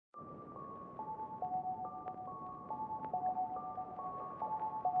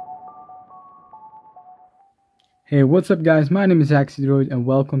Hey, what's up guys, my name is Axidroid and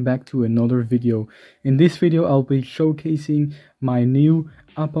welcome back to another video. In this video I'll be showcasing my new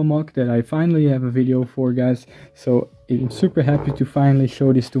APPA mock that I finally have a video for, guys. So I'm super happy to finally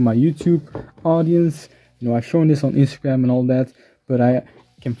show this to my YouTube audience. I've shown this on Instagram and all that, but I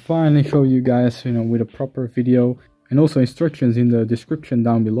can finally show you guys, with a proper video and also instructions in the description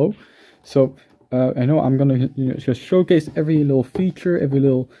down below. So I know I'm gonna just showcase every little feature, every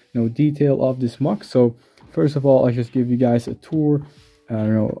little detail of this mock. So first of all, I'll just give you guys a tour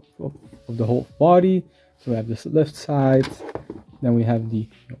of the whole body. So we have this left side, then we have the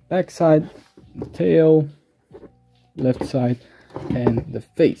back side, the tail, left side, and the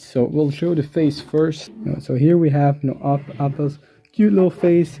face. So we'll show the face first. So here we have APPA's cute little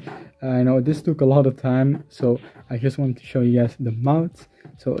face. I know this took a lot of time, so I just wanted to show you guys the mouth.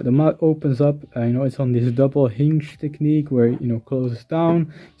 So the mouth opens up. It's on this double hinge technique where closes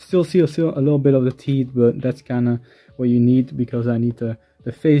down. Still see a little bit of the teeth, but that's kind of what you need because I need the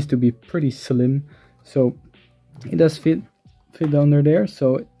face to be pretty slim. So it does fit under there.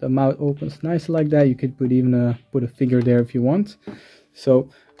 So the mouth opens nice like that. You could put a figure there if you want.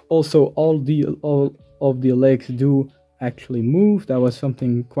 So also all of the legs do actually move. That was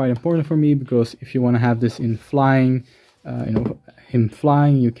something quite important for me because if you want to have this in flying, him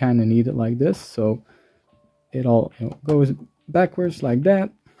flying, you kind of need it like this. So it all goes backwards like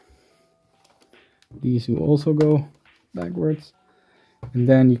that. These will also go backwards, and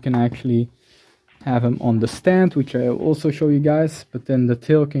then you can actually have him on the stand, which I will also show you guys. But then the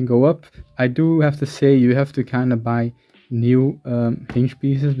tail can go up. I do have to say you have to kind of buy new hinge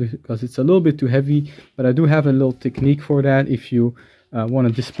pieces because it's a little bit too heavy, but I do have a little technique for that if you want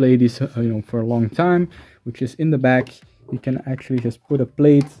to display this for a long time, which is in the back. You can actually just put a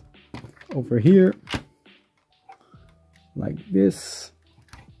plate over here like this,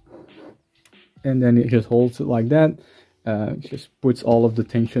 and then it just holds it like that. It just puts all of the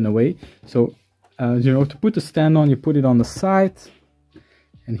tension away. So to put the stand on, you put it on the side,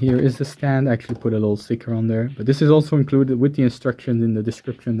 and here is the stand. I actually put a little sticker on there, but this is also included with the instructions in the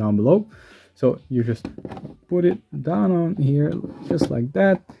description down below. So you just put it down on here just like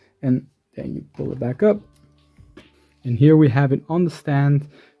that, and then you pull it back up. And here we have it on the stand,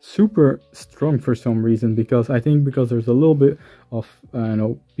 super strong for some reason, because there's a little bit of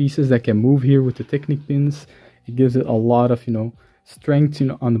pieces that can move here with the Technic pins. It gives it a lot of strength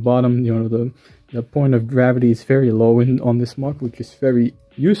on the bottom. The point of gravity is very low on this mock, which is very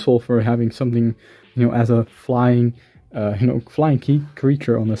useful for having something as a flying flying key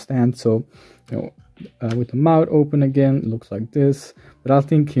creature on the stand. So with the mouth open again, it looks like this, but I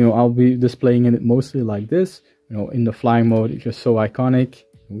think I'll be displaying it mostly like this. In the flying mode, it's just so iconic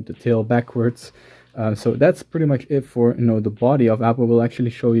with the tail backwards. So that's pretty much it for the body of APPA. We'll actually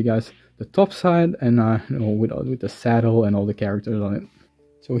show you guys the top side and with the saddle and all the characters on it.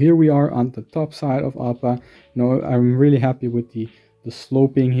 So here we are on the top side of APPA. I'm really happy with the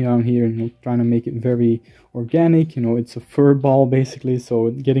sloping here on here, trying to make it very organic. It's a fur ball basically,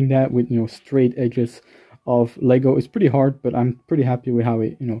 so getting that with straight edges of Lego is pretty hard, but I'm pretty happy with how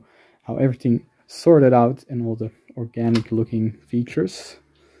it how everything sorted out and all the organic looking features.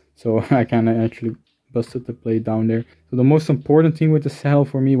 So I kind of actually busted the plate down there. So the most important thing with the saddle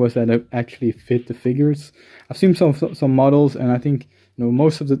for me was that it actually fit the figures. I've seen some models, and I think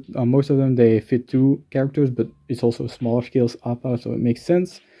most of them they fit 2 characters, but it's also a smaller scale APPA, so it makes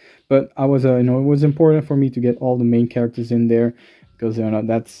sense. But I was it was important for me to get all the main characters in there because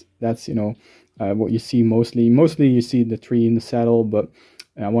that's what you see mostly you see the 3 in the saddle, but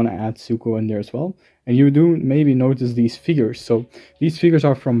I want to add Zuko in there as well. And you do maybe notice these figures. So these figures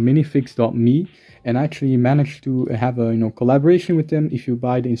are from minifix.me, and I actually managed to have a collaboration with them. If you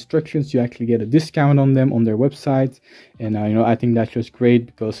buy the instructions, you actually get a discount on them on their website. And I think that's just great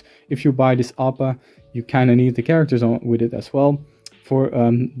because if you buy this APPA, you kind of need the characters with it as well. For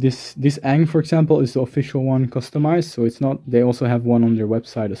this Aang, for example, is the official one customized, so it's not. They also have one on their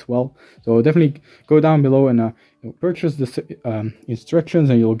website as well. So definitely go down below and purchase the instructions,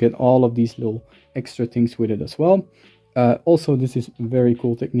 and you'll get all of these little extra things with it as well. Also, this is a very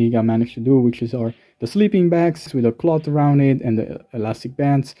cool technique I managed to do, which is the sleeping bags with a cloth around it and the elastic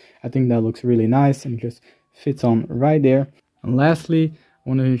bands. I think that looks really nice and just fits on right there. And lastly, I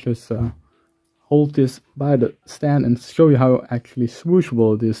want to just hold this by the stand and show you how actually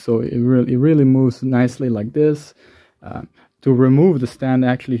swooshable it is. So it really moves nicely like this. To remove the stand, I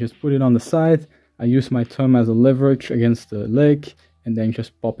actually just put it on the side. I use my thumb as a leverage against the leg and then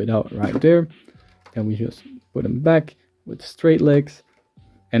just pop it out right there. Then we just put them back with straight legs.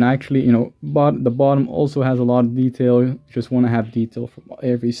 And actually, the bottom also has a lot of detail. You just want to have detail from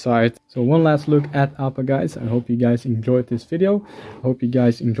every side. So one last look at APPA, guys. I hope you guys enjoyed this video. I hope you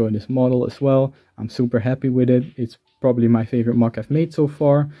guys enjoyed this model as well. I'm super happy with it. It's probably my favorite mock I've made so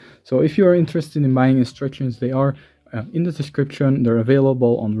far. So if you are interested in buying instructions, they are in the description. They're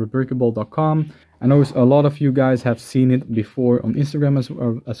available on rebrickable.com. I know a lot of you guys have seen it before on Instagram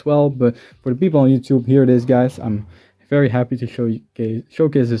as well, but for the people on YouTube, here it is, guys. I'm very happy to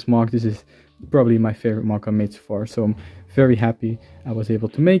showcase this mock. This is probably my favorite mock I made so far, so I'm very happy I was able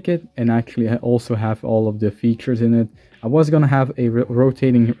to make it. And actually I also have all of the features in it. I was gonna have a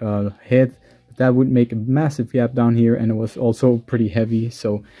rotating head, but that would make a massive gap down here, and it was also pretty heavy,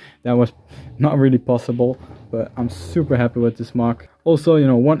 so that was not really possible. But I'm super happy with this mock. Also, you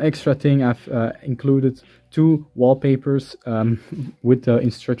know, one extra thing, I've included 2 wallpapers with the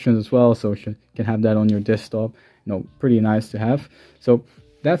instructions as well, so you can have that on your desktop. You know, pretty nice to have. So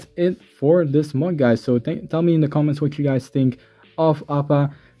that's it for this mock, guys. So tell me in the comments what you guys think of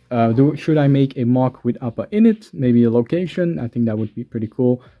APPA. Should I make a mock with APPA in it? Maybe a location. I think that would be pretty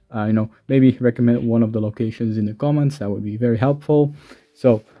cool. You know, maybe recommend one of the locations in the comments. That would be very helpful.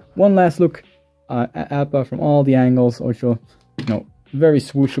 So one last look at APPA from all the angles. Also, you know, very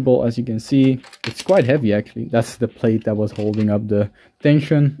swooshable, as you can see. It's quite heavy, actually. That's the plate that was holding up the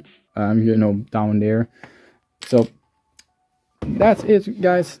tension, you know, down there. So that's it,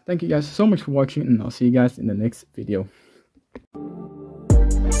 guys. Thank you guys so much for watching, and I'll see you guys in the next video.